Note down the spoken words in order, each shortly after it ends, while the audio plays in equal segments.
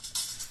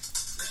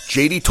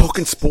JD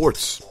Talking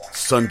Sports,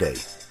 Sunday,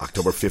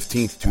 October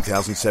 15th,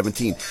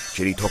 2017.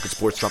 JD Talking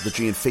Sports, drop the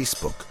G in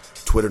Facebook,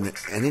 Twitter,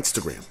 and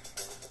Instagram.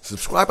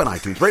 Subscribe on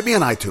iTunes. Rate me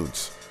on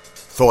iTunes.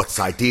 Thoughts,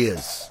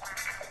 ideas,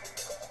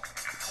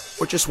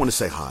 or just want to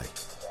say hi.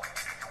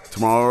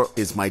 Tomorrow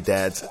is my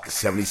dad's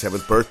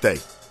 77th birthday.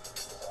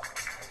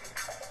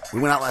 We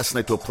went out last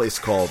night to a place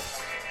called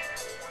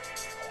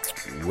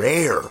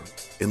Rare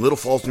in Little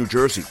Falls, New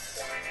Jersey.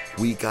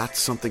 We got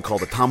something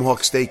called a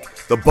tomahawk steak.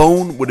 The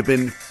bone would have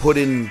been put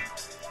in,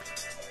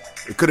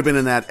 it could have been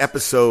in that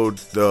episode,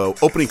 the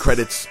opening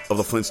credits of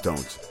the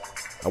Flintstones.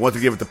 I wanted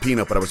to give it to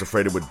Peanut, but I was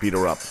afraid it would beat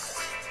her up.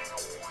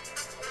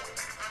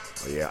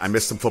 But yeah, I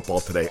missed some football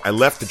today. I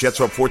left, the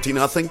Jets are up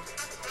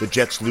 14-0. The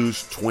Jets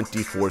lose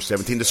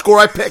 24-17. The score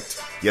I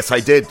picked, yes I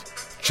did.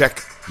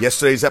 Check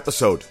yesterday's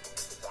episode.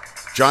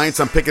 Giants,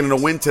 I'm picking in a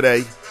win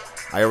today.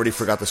 I already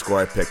forgot the score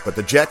I picked. But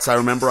the Jets, I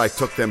remember I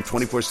took them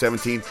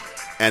 24-17.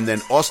 And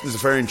then Austin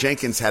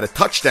Seferian-Jenkins had a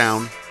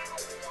touchdown,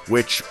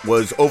 which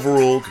was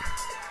overruled.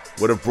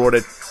 Would have brought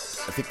it,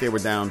 I think they were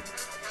down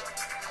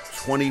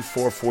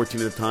 24-14 at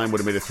the time. Would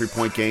have made a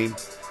 3-point game.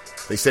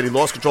 They said he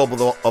lost control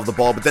of the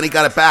ball, but then he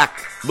got it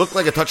back. Looked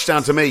like a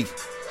touchdown to me.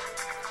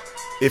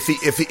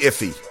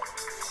 Iffy.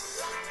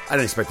 I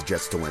didn't expect the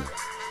Jets to win.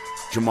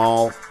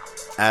 Jamal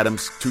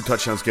Adams, 2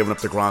 touchdowns given up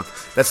to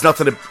Gronk. That's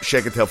nothing to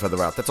shake a tail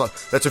feather out.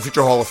 That's a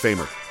future Hall of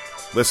Famer.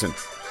 Listen,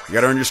 you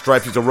got to earn your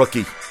stripes. He's a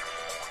rookie.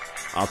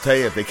 I'll tell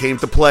you, if they came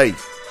to play,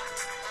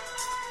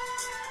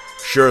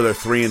 sure, they're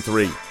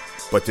 3-3.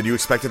 But did you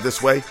expect it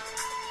this way?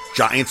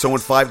 Giants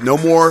 0-5. No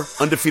more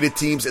undefeated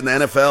teams in the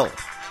NFL.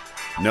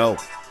 No.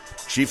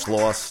 Chiefs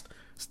lost.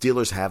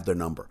 Steelers have their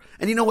number.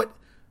 And you know what?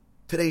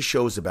 Today's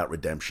show is about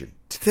redemption.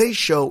 Today's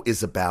show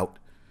is about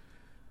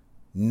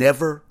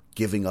never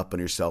giving up on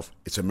yourself.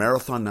 It's a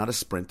marathon, not a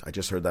sprint. I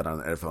just heard that on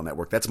the NFL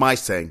Network. That's my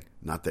saying,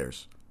 not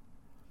theirs.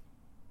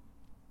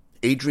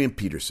 Adrian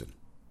Peterson.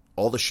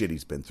 All the shit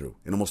he's been through.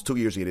 In almost 2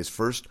 years, he had his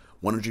first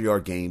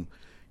 100-yard game.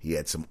 He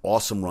had some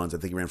awesome runs. I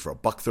think he ran for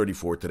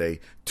 $134 today.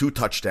 2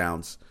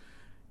 touchdowns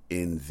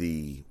in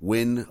the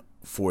win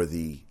for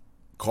the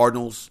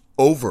Cardinals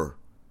over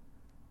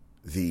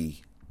the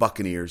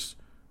Buccaneers.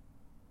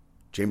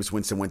 Jameis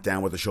Winston went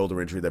down with a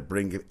shoulder injury. That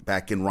bring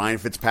back in Ryan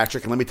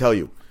Fitzpatrick. And let me tell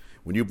you,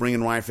 when you bring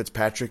in Ryan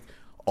Fitzpatrick,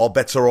 all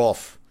bets are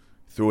off.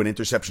 Threw an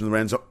interception in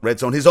the red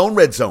zone, his own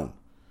red zone.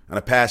 And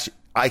a pass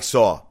I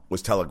saw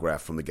was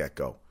telegraphed from the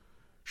get-go.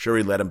 Sure,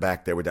 he led him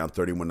back. They were down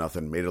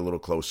 31-0, made it a little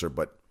closer,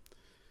 but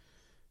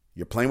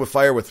you're playing with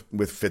fire with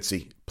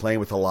Fitzy, playing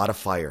with a lot of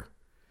fire.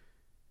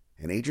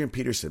 And Adrian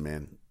Peterson,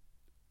 man,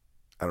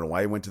 I don't know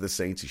why he went to the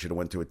Saints. He should have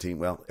went to a team.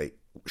 Well, hey,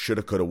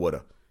 shoulda, coulda,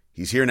 woulda.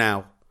 He's here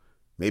now.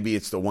 Maybe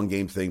it's the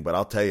one-game thing, but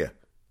I'll tell you,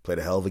 played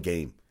a hell of a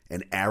game.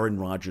 And Aaron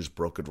Rodgers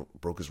broke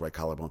his right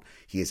collarbone.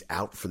 He is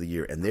out for the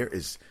year. And there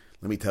is,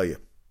 let me tell you,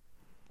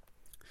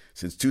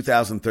 since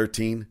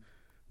 2013,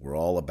 we're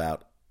all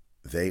about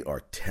they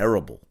are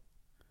terrible.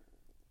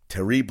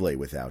 Terrible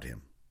without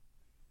him.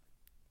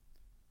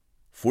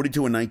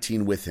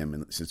 42-19 with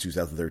him since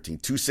 2013.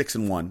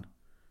 2-6-1.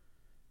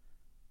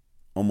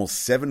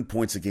 Almost 7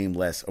 points a game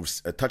less,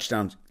 a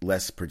touchdown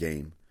less per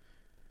game.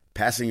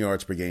 Passing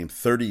yards per game,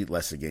 30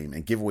 less a game.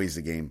 And giveaways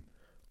a game,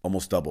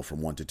 almost double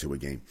from 1 to 2 a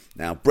game.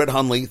 Now, Brett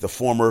Hundley, the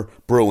former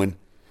Bruin,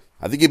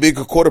 I think he'd be a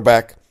good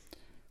quarterback.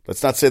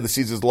 Let's not say the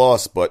season's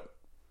lost, but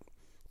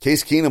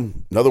Case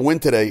Keenum, another win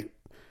today.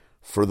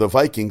 For the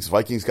Vikings,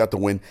 Vikings got the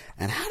win.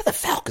 And how did the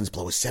Falcons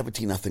blow a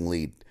 17-0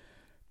 lead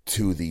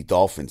to the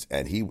Dolphins?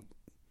 And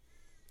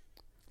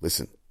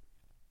listen,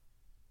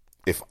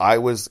 if I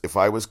was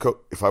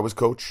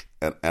coach,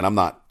 and I'm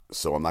not,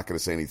 so I'm not going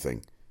to say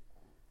anything.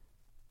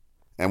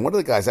 And one of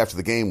the guys after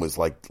the game was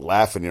like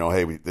laughing,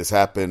 hey, this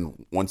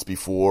happened once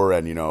before,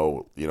 and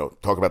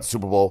talk about the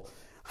Super Bowl.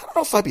 I don't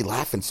know if I'd be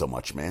laughing so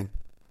much, man.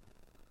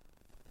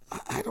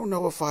 I don't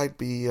know if I'd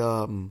be.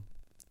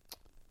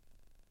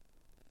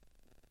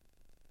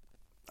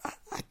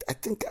 I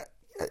think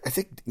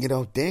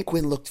Dan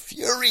Quinn looked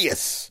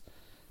furious,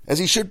 as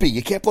he should be.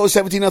 You can't blow a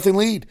 17-0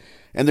 lead.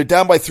 And they're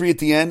down by 3 at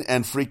the end,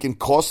 and freaking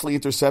costly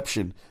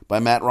interception by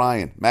Matt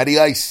Ryan. Matty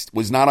Ice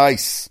was not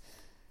ice.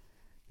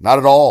 Not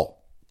at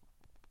all.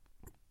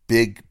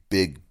 Big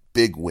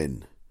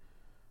win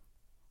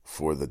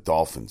for the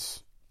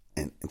Dolphins.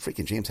 And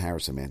freaking James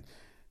Harrison, man.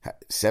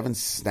 7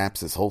 snaps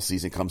this whole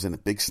season, comes in a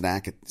big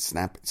sack at the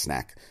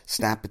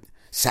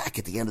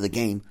end of the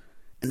game,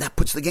 and that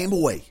puts the game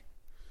away.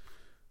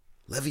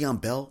 Le'Veon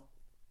Bell,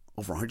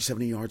 over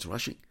 170 yards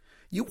rushing.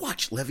 You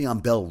watch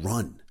Le'Veon Bell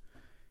run.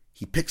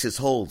 He picks his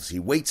holes. He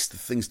waits for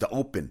things to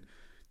open.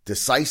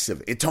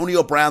 Decisive.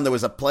 Antonio Brown, there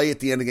was a play at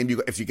the end of the game.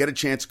 If you get a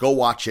chance, go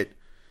watch it.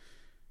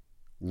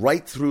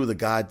 Right through the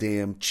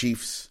goddamn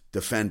Chiefs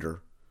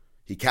defender.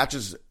 He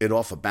catches it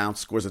off a bounce,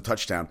 scores a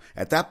touchdown.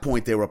 At that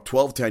point, they were up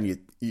 12-10.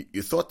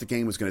 You thought the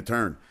game was going to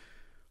turn.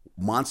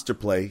 Monster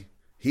play.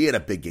 He had a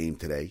big game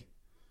today.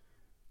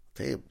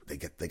 They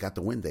got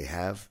the win. They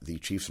have the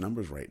Chiefs'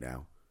 numbers right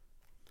now.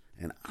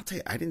 And I'll tell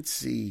you, I didn't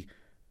see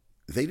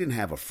They didn't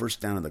have a first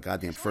down in the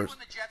goddamn first.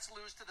 When the Jets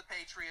lose to the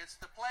Patriots,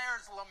 the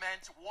players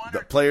lament one. The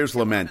players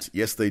lament.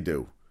 Yes, they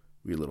do.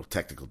 We had a little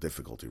technical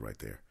difficulty right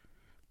there.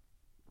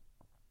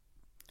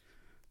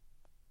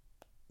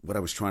 What I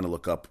was trying to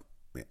look up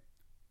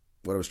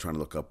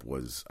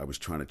was I was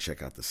trying to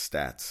check out the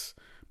stats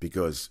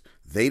because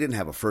they didn't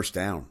have a first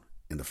down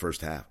in the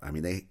first half. I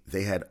mean,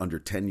 they had under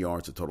 10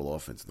 yards of total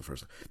offense in the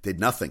first half. Did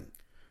nothing.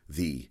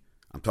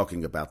 I'm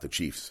talking about the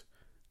Chiefs.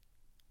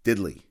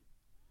 Diddley.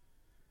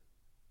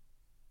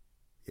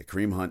 Yeah,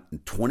 Kareem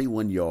Hunt,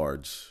 21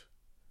 yards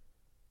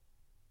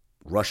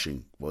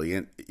rushing. Well, he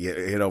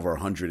hit over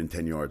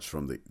 110 yards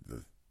from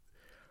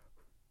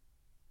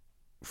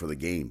for the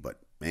game. But,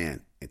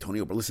 man,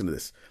 Antonio, but listen to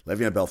this.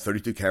 Le'Veon Bell,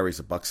 32 carries,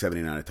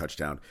 $179, a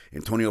touchdown.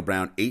 Antonio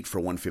Brown, 8 for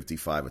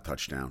 155, a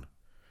touchdown.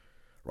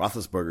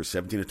 Roethlisberger,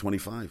 17 to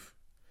 25.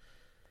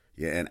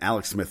 Yeah, and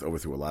Alex Smith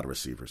overthrew a lot of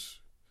receivers.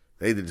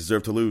 They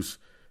deserve to lose.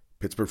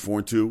 Pittsburgh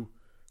 4-2.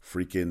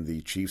 Freaking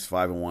the Chiefs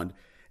 5-1.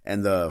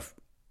 And the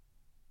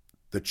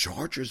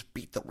Chargers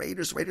beat the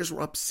Raiders. Raiders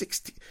were up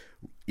 16.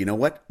 You know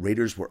what?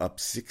 Raiders were up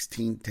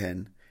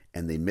 16-10,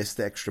 and they missed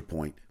the extra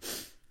point.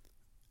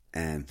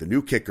 And the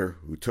new kicker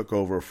who took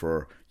over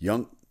for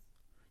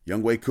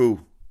Younghoe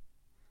Koo,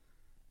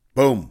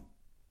 boom.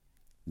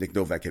 Nick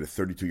Novak hit a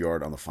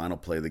 32-yard on the final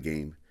play of the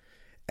game.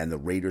 And the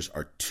Raiders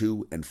are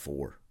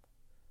 2-4.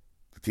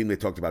 The team they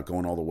talked about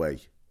going all the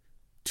way.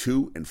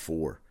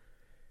 2-4.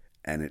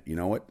 And you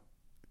know what?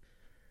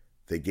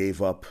 They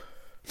gave up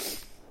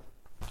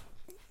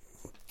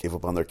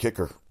on their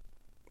kicker.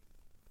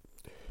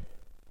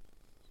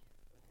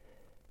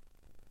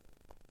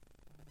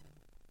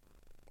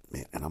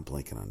 Man, and I'm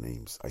blanking on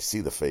names. I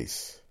see the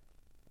face.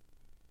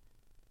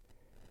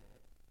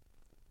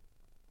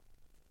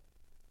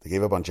 They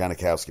gave up on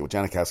Janikowski. Well,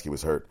 Janikowski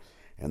was hurt.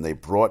 And they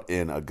brought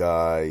in a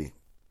guy.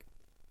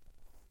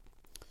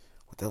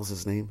 What the hell's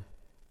his name?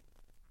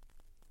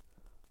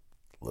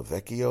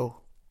 Lavecchio?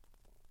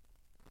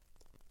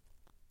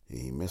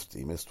 He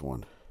missed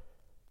one.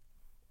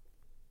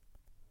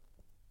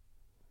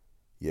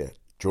 Yeah,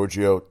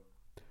 Giorgio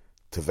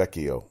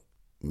Tavecchio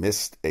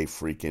missed a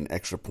freaking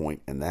extra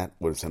point, and that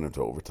would have sent him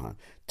to overtime.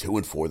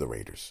 2-4 the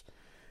Raiders.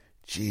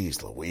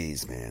 Jeez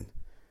Louise, man.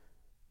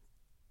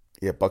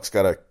 Yeah, Bucks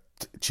got a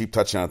cheap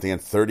touchdown at the end,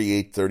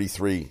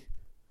 38-33.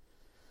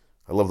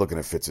 I love looking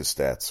at Fitz's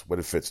stats. What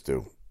did Fitz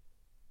do?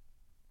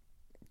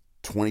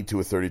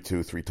 22 of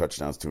 32, 3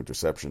 touchdowns, 2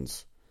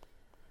 interceptions.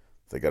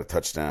 They got a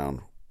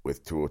touchdown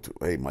with 202.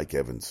 Hey, Mike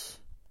Evans.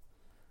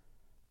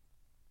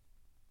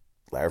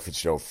 Larry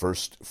Fitzgerald,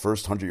 first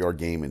 100-yard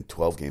game in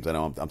 12 games. I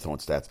know I'm throwing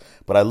stats,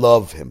 but I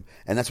love him.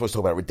 And that's what I was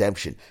talking about,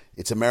 redemption.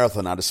 It's a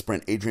marathon, not a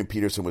sprint. Adrian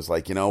Peterson was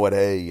like, you know what,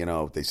 hey,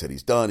 they said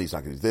he's done. He's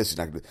not going to do this. He's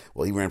not going to do.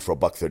 Well, he ran for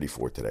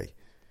 $134 today.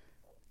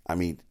 I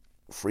mean,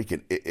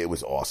 freaking, it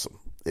was awesome.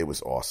 It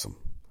was awesome.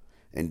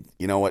 And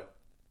you know what?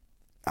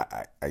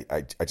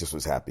 I just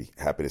was happy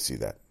to see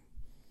that.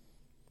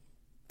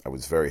 I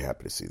was very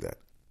happy to see that.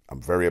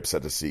 I'm very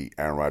upset to see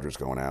Aaron Rodgers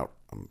going out.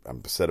 I'm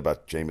upset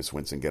about Jameis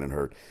Winston getting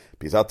hurt.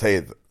 Because I'll tell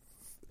you,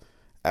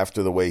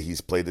 after the way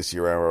he's played this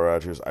year, Aaron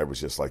Rodgers, I was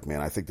just like,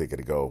 man, I think they're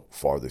going to go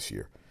far this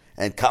year.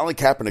 And Colin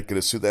Kaepernick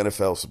going to sue the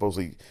NFL,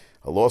 supposedly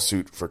a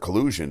lawsuit for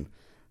collusion.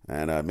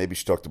 And maybe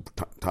she talked to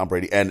Tom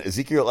Brady. And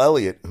Ezekiel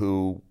Elliott,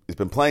 who has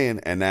been playing,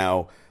 and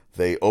now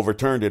they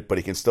overturned it, but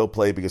he can still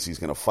play because he's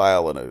going to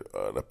file an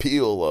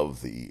appeal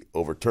of the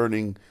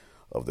overturning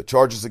of the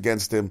charges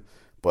against him.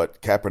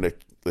 But Kaepernick,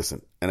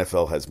 listen,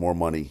 NFL has more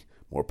money,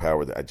 more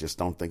power. I just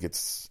don't think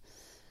it's...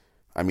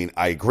 I mean,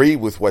 I agree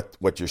with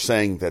what you're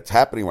saying that's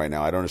happening right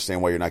now. I don't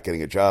understand why you're not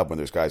getting a job when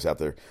there's guys out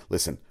there.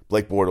 Listen,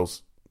 Blake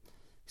Bortles,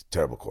 he's a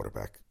terrible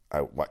quarterback.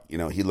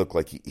 He looked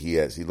like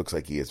he looks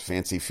like he has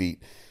fancy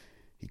feet.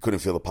 He couldn't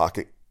feel the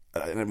pocket.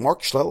 And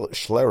Mark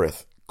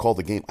Schlereth called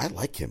the game. I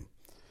like him.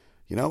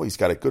 He's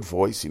got a good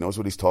voice. He knows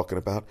what he's talking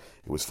about.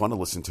 It was fun to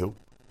listen to.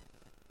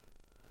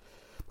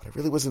 But I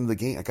really wasn't in the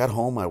game. I got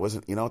home. I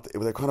wasn't,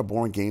 they're kind of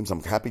boring games.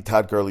 I'm happy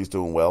Todd Gurley's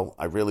doing well.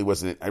 I really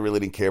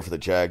didn't care for the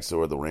Jags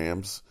or the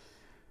Rams.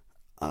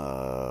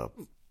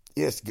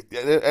 Yes,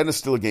 and the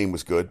Steelers game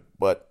was good.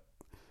 But,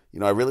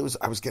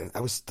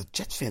 the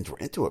Jets fans were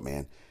into it,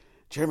 man.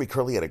 Jeremy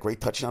Curley had a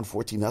great touchdown,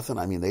 14-0.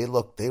 I mean,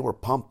 they were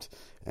pumped.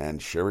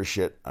 And sure as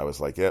shit, I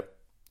was like, yep.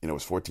 It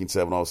was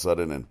 14-7 all of a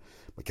sudden, and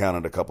McCown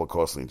had a couple of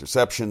costly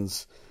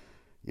interceptions.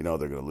 They're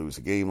going to lose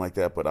a game like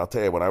that. But I'll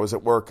tell you, when I was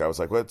at work, I was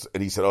like, what?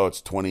 And he said,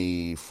 it's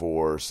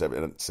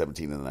 24-17.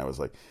 And then I was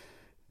like,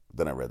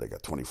 then I read they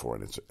got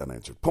 24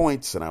 unanswered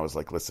points. And I was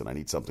like, listen, I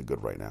need something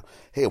good right now.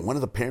 Hey, one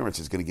of the parents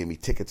is going to give me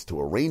tickets to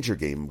a Ranger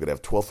game. I'm going to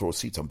have 12th row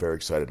seats. I'm very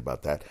excited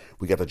about that.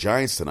 We got the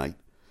Giants tonight.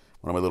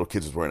 One of my little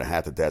kids was wearing a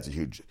hat that Dad's a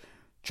huge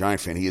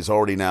Giant fan. He is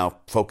already now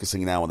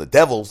focusing now on the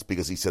Devils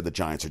because he said the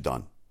Giants are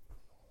done.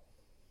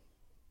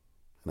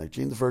 And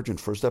Jane the Virgin,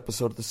 first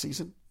episode of the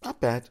season,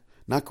 not bad,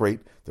 not great.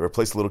 They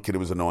replaced a little kid who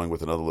was annoying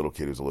with another little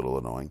kid who's a little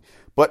annoying.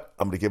 But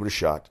I'm going to give it a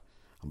shot.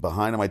 I'm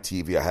behind on my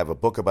TV. I have a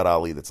book about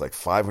Ali that's like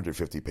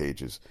 550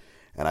 pages.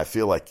 And I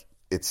feel like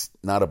it's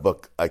not a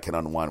book I can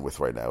unwind with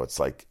right now. It's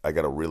like I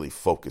got to really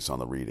focus on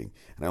the reading.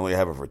 And I only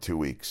have it for 2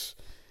 weeks.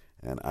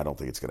 And I don't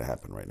think it's going to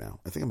happen right now.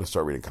 I think I'm going to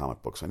start reading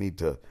comic books. I need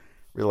to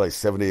realize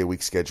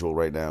 7-day-a-week schedule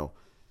right now.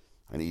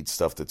 I need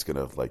stuff that's going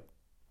to like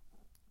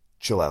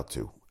chill out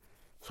to.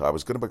 So I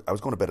was going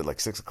to bed at like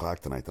 6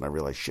 o'clock tonight. Then I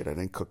realized, shit, I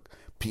didn't cook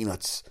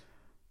Peanuts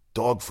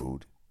dog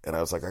food. And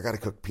I was like, I got to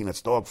cook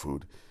Peanuts dog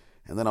food.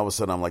 And then all of a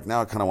sudden I'm like,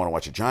 now I kind of want to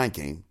watch a Giant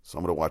game. So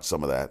I'm going to watch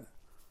some of that.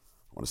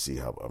 I want to see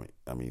how,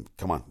 I mean,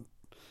 come on.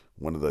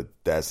 One of the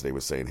dads today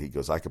was saying, he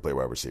goes, I could play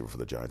wide receiver for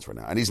the Giants right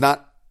now. And he's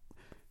not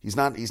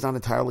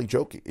entirely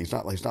joking. He's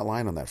not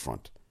lying on that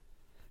front.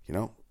 You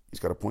know, he's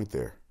got a point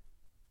there.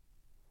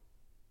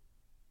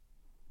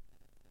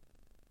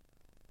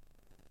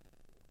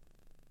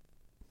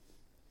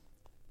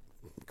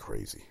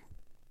 Crazy.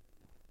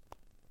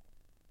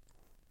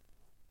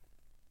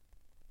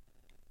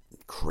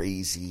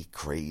 Crazy,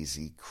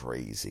 crazy,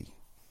 crazy.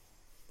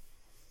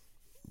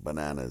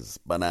 Bananas.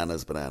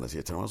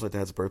 Yeah, tomorrow's my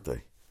dad's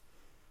birthday.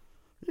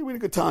 Yeah, we had a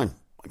good time.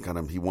 I got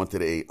him. He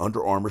wanted a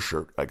Under Armour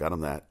shirt. I got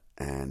him that.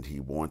 And he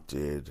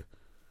wanted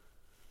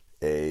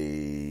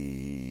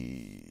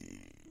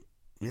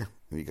you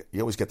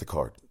always get the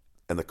card.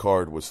 And the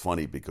card was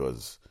funny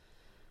because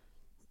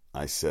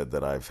I said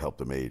that I've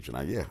helped him age.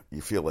 And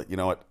you feel like, you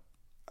know what?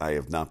 I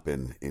have not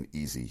been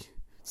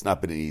it's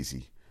not been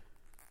easy.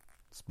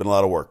 It's been a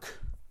lot of work,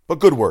 but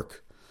good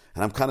work.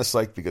 And I'm kind of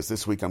psyched because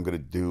this week I'm going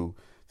to do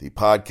the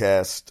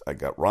podcast. I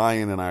got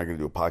Ryan and I are going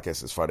to do a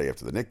podcast this Friday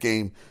after the Knicks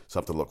game.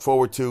 Something to look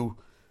forward to.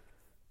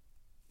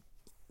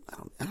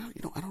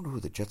 I don't know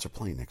who the Jets are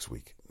playing next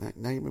week.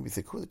 Now you made me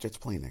think, who are the Jets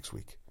playing next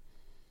week?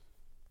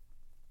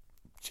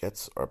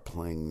 Jets are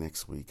playing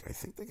next week. I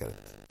think are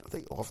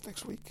they off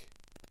next week?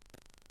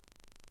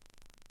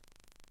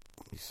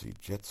 Let me see.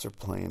 Jets are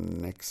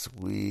playing next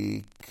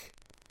week.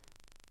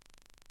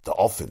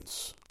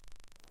 Dolphins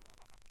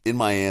in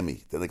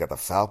Miami. Then they got the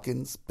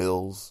Falcons,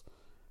 Bills,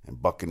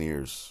 and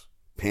Buccaneers.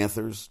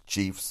 Panthers,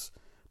 Chiefs,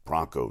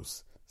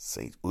 Broncos,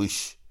 Saints.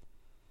 Oosh.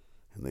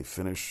 And they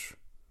finish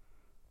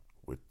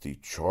with the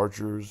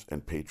Chargers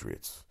and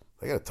Patriots.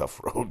 They got a tough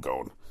road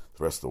going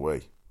the rest of the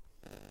way.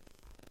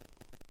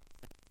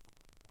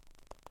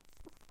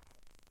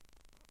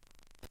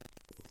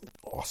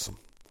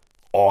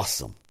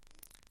 Awesome.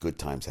 Good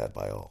times had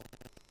by all.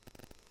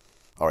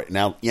 All right,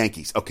 now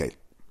Yankees. Okay,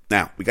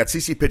 now we got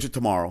CC pitching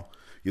tomorrow.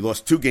 You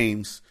lost 2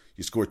 games.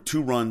 You scored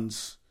 2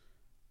 runs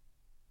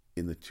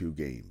in the 2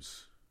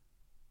 games.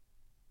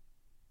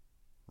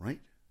 Right?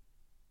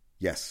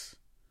 Yes.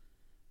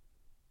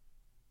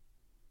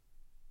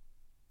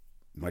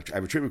 I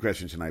have a trivia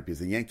question tonight because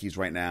the Yankees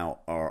right now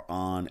are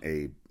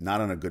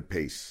not on a good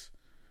pace.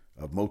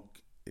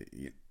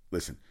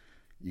 Listen,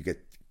 you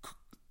get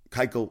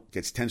Keuchel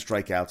gets 10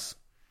 strikeouts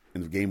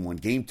in game 1.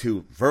 Game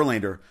 2,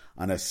 Verlander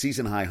on a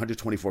season high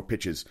 124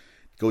 pitches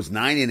goes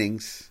 9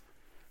 innings,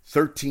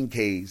 13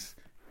 Ks,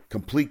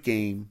 complete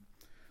game.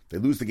 They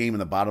lose the game in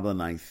the bottom of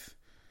the 9th.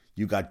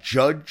 You got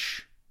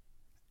Judge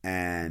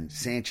and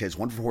Sanchez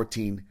 1 for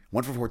 14,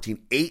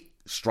 8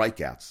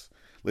 strikeouts.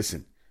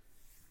 Listen.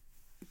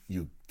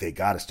 They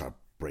got to start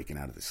breaking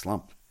out of this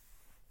slump.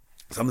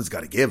 Something's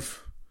got to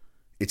give.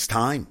 It's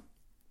time.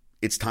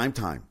 It's time.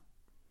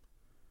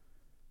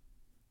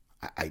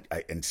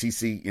 And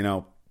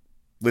CC,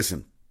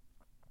 listen,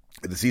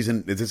 the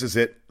season, this is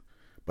it.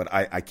 But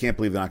I can't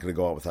believe they're not going to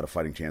go out without a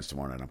fighting chance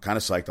tomorrow night. I'm kind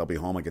of psyched. I'll be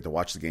home. I get to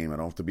watch the game. I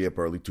don't have to be up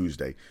early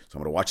Tuesday. So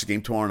I'm going to watch the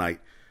game tomorrow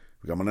night.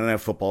 I'm going to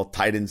have football.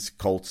 Titans,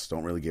 Colts,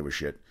 don't really give a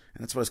shit.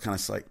 And that's what I was kind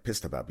of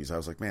pissed about because I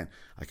was like, man,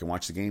 I can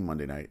watch the game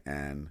Monday night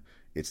and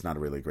it's not a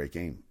really great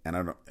game.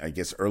 And I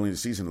guess early in the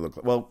season, it looked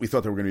like, well, we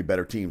thought there were going to be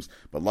better teams,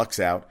 but Luck's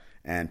out,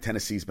 and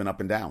Tennessee's been up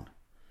and down.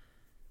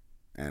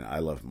 And I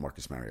love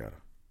Marcus Mariota.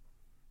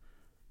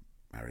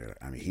 I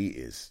mean,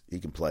 he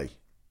can play.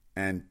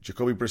 And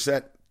Jacoby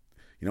Brissett,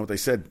 you know what they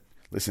said?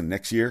 Listen,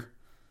 next year,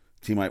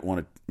 team might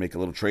want to make a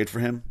little trade for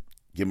him,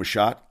 give him a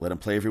shot, let him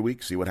play every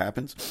week, see what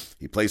happens.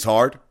 He plays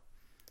hard.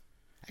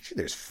 Actually,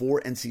 there's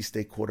 4 NC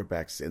State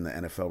quarterbacks in the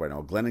NFL right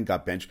now. Glennon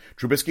got benched.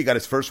 Trubisky got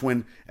his first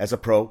win as a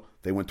pro.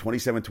 They went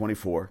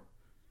 27-24.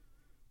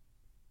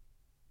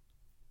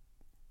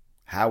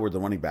 Howard, the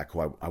running back,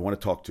 who I want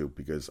to talk to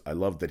because I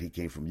love that he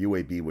came from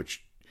UAB,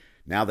 which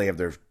now they have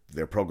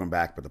their program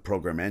back, but the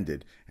program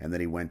ended. And then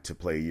he went to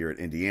play a year at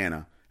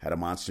Indiana, had a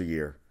monster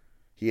year.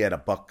 He had a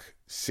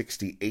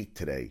 $168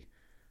 today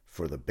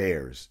for the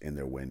Bears in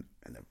their win.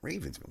 And the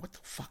Ravens, man, what the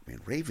fuck,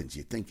 man? Ravens,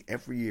 you think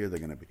every year they're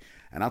going to be.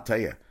 And I'll tell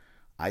you,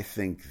 I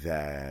think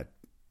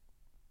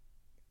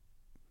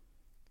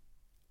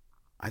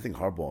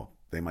Harbaugh,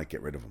 they might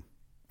get rid of him.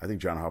 I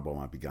think John Harbaugh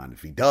might be gone.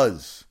 If he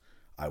does,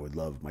 I would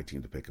love my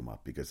team to pick him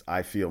up because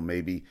I feel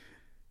maybe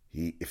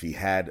if he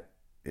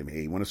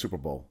won a Super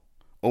Bowl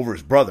over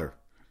his brother,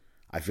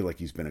 I feel like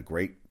he's been a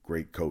great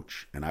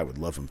coach, and I would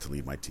love him to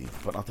lead my team.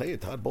 But I'll tell you,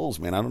 Todd Bowles,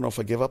 man, I don't know if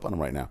I give up on him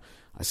right now.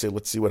 I say,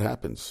 let's see what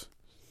happens.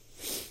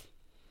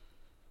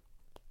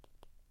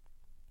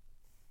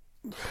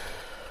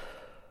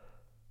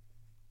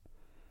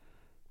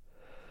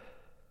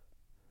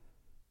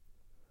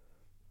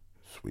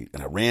 Sweet.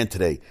 And I ran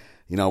today.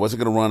 You know, I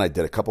wasn't going to run. I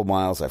did a couple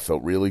miles. I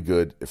felt really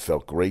good. It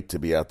felt great to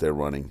be out there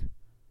running.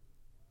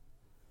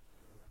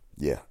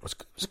 Yeah, it was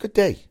a good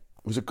day.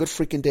 It was a good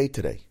freaking day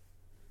today.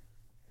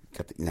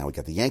 Now we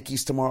got the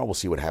Yankees tomorrow. We'll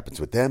see what happens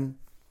with them.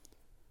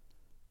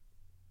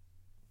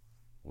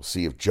 We'll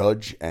see if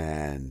Judge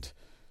and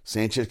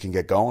Sanchez can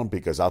get going,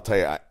 because I'll tell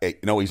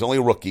you, he's only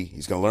a rookie.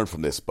 He's going to learn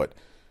from this, but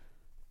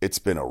it's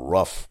been a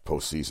rough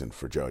postseason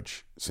for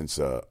Judge since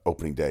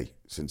opening day,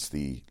 since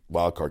the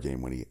wild card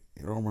game when he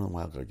hit a home run in the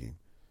wild card game.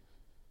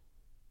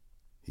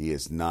 He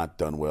has not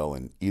done well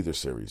in either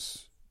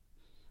series.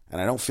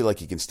 And I don't feel like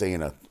he can stay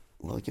in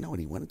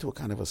he went into a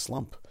kind of a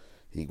slump.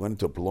 He went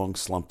into a prolonged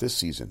slump this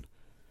season.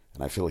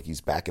 And I feel like he's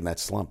back in that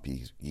slump.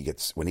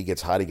 When he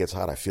gets hot, he gets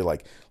hot. I feel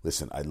like,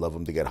 listen, I'd love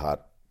him to get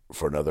hot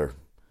for another,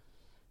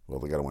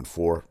 they got to win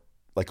 4,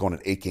 like on an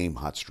 8-game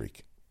hot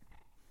streak.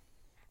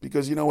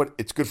 Because you know what?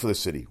 It's good for the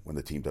city when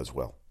the team does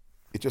well.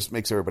 It just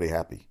makes everybody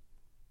happy.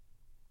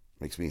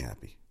 Makes me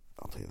happy.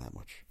 I'll tell you that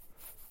much.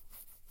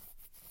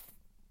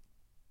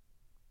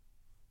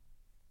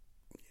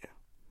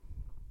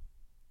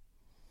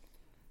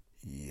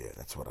 Yeah,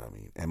 that's what I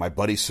mean. And my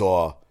buddy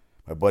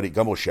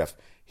Gumbo Chef,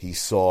 he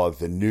saw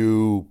the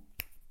new,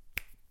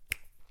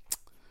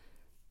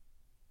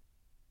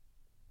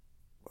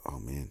 how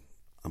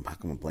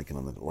come I'm blanking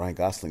on the Ryan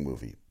Gosling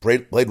movie,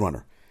 Blade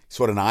Runner. He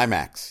saw it in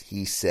IMAX.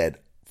 He said,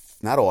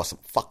 not awesome,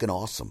 fucking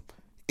awesome,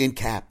 in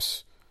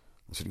caps.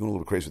 I said, you're going a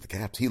little crazy with the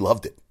caps. He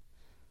loved it.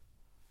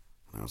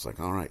 And I was like,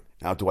 all right.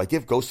 Now, do I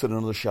give Ghosted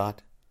another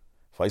shot?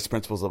 Vice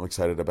Principals I'm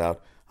excited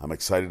about. I'm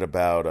excited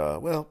about,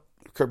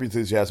 Curb Your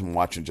Enthusiasm. I'm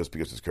watching just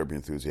because it's Curb Your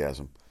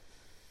Enthusiasm.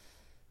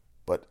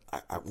 But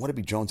I want to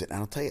be Jones. And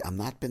I'll tell you, I've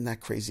not been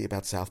that crazy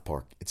about South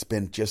Park. It's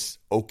been just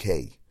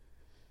okay.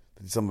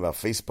 I did something about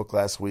Facebook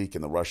last week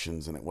and the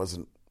Russians, and it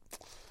wasn't,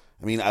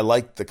 I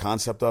liked the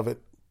concept of it,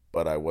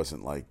 but I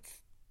wasn't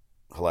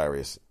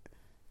hilarious.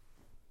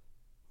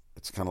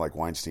 It's kind of like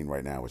Weinstein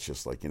right now. It's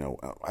just like,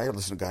 I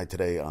listened to a guy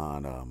today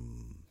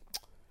on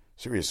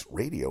Sirius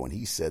Radio, and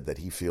he said that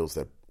he feels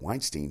that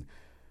Weinstein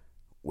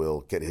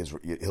will get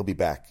he'll be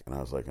back. And I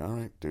was like, all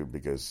right, dude,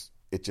 because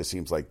it just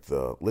seems like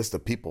the list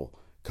of people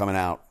coming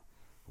out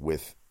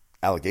with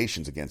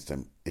allegations against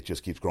him, it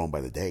just keeps growing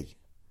by the day.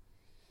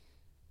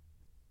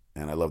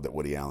 And I love that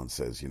Woody Allen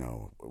says,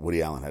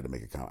 Woody Allen had to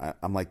make a comment.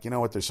 I'm like, you know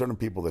what? There's certain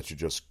people that should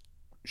just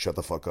shut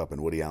the fuck up,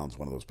 and Woody Allen's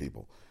one of those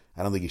people.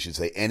 I don't think you should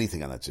say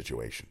anything on that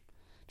situation.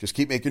 Just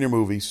keep making your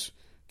movies,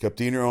 keep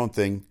doing your own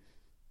thing.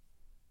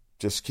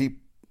 Just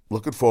keep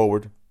looking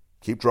forward,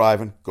 keep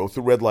driving, go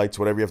through red lights,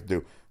 whatever you have to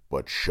do.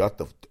 But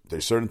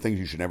there's certain things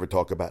you should never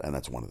talk about, and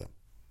that's one of them.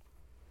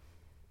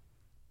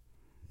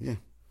 Yeah,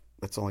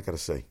 that's all I got to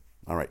say.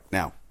 All right,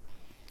 now,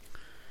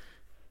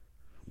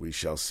 we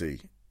shall see.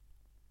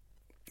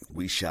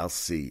 We shall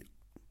see.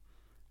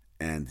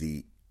 And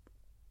the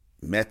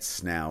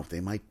Mets now,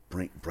 they might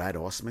bring Brad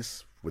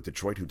Ausmus with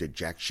Detroit, who did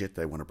jack shit.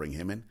 They want to bring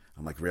him in.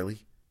 I'm like, really?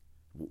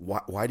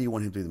 Why do you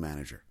want him to be the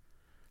manager?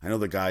 I know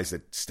the guys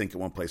that stink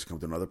at one place come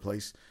to another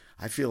place.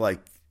 I feel like,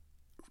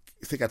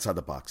 think outside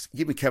the box.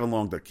 Give me Kevin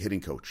Long, the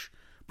hitting coach.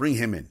 Bring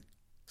him in.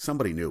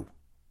 Somebody new.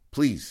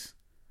 Please.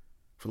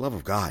 For the love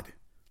of God.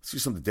 Let's do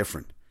something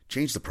different.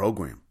 Change the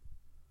program.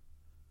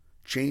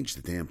 Change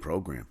the damn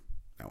program.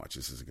 Now watch,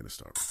 this isn't going to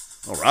start.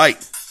 All right.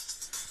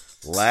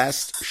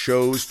 Last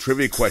show's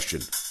trivia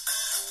question.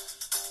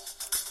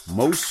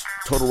 Most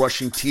total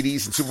rushing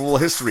TDs in Super Bowl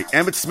history.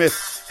 Emmitt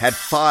Smith had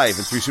 5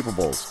 in 3 Super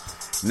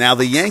Bowls. Now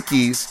the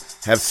Yankees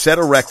have set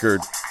a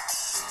record,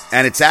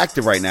 and it's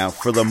active right now,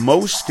 for the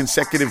most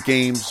consecutive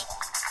games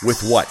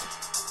with what?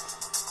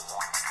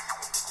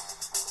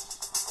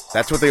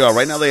 That's what they are.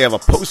 Right now they have a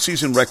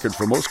postseason record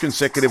for most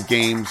consecutive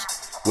games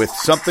with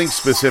something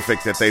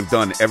specific that they've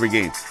done every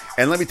game.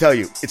 And let me tell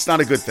you, it's not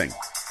a good thing.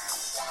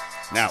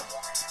 Now,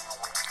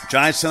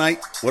 Giants tonight,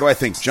 what do I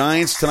think?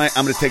 Giants tonight,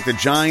 I'm going to take the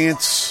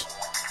Giants.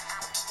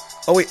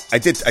 Oh, wait, I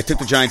took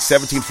the Giants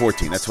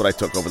 17-14. That's what I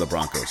took over the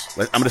Broncos.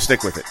 I'm going to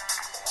stick with it.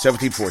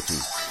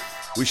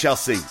 17-14. We shall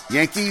see.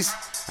 Yankees,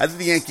 I think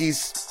the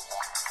Yankees,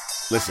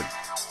 listen,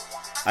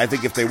 I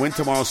think if they win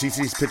tomorrow,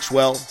 CC's pitched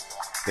well.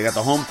 They got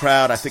the home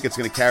crowd. I think it's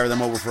going to carry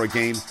them over for a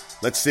game.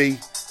 Let's see.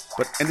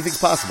 But anything's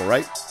possible,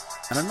 right?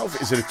 And I don't know,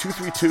 is it a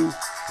 2-3-2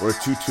 or a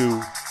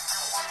 2-2?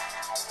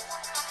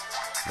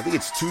 I think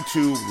it's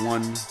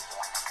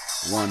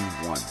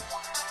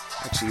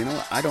 2-2-1-1-1. Actually, you know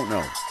what? I don't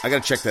know. I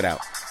got to check that out.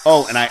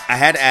 Oh, and I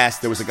had asked,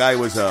 there was a guy who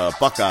was a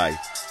Buckeye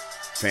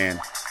fan,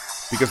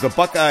 because the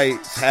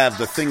Buckeyes have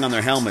the thing on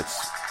their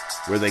helmets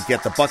where they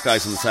get the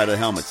Buckeyes on the side of the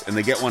helmets, and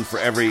they get one for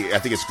every, I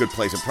think it's good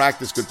place in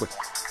practice, good place,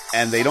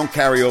 and they don't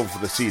carry over for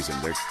the season.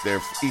 They're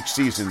each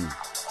season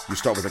you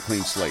start with a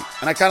clean slate.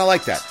 And I kind of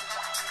like that.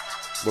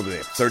 What were they,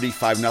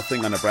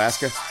 35-0 on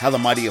Nebraska? How the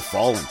mighty have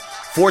fallen.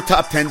 4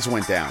 top 10s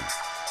went down.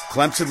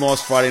 Clemson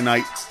lost Friday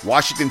night.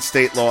 Washington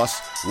State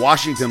lost.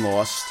 Washington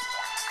lost.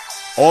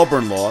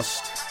 Auburn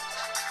lost.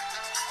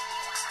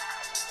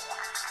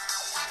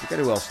 Look at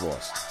who else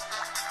lost.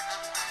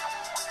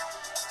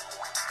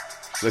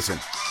 Listen,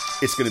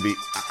 it's going to be,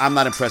 I'm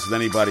not impressed with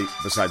anybody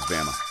besides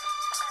Bama.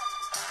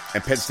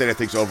 And Penn State, I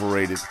think, is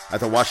overrated. I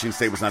thought Washington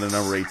State was not a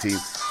number 18.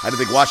 I didn't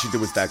think Washington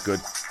was that good.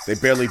 They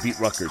barely beat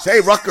Rutgers. Hey,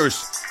 Rutgers,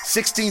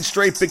 16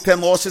 straight Big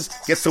Ten losses,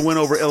 gets the win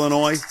over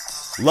Illinois.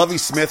 Lovie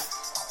Smith,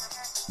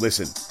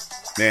 listen,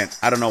 man,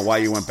 I don't know why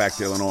you went back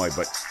to Illinois,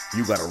 but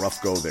you got a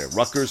rough go there.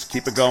 Rutgers,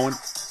 keep it going?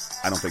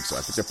 I don't think so.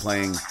 I think they're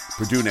playing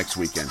Purdue next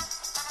weekend,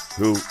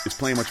 who is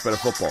playing much better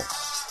football.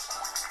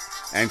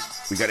 And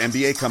we got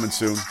NBA coming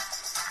soon.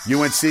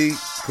 UNC,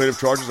 cleared of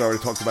charges. I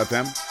already talked about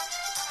them.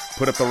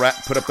 Put up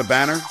the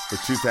banner for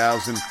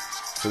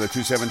the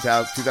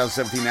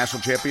 2017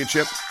 National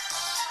Championship.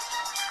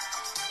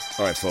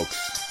 All right,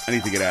 folks, I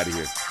need to get out of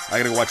here. I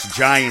got to go watch the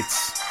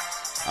Giants.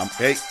 I'm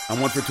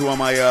 1 for 2 on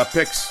my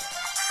picks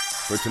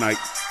for tonight.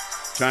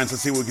 Giants,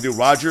 let's see what we can do.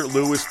 Roger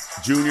Lewis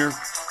Jr.,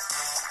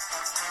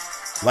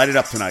 light it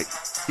up tonight.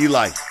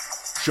 Eli,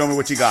 show me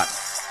what you got.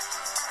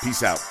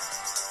 Peace out.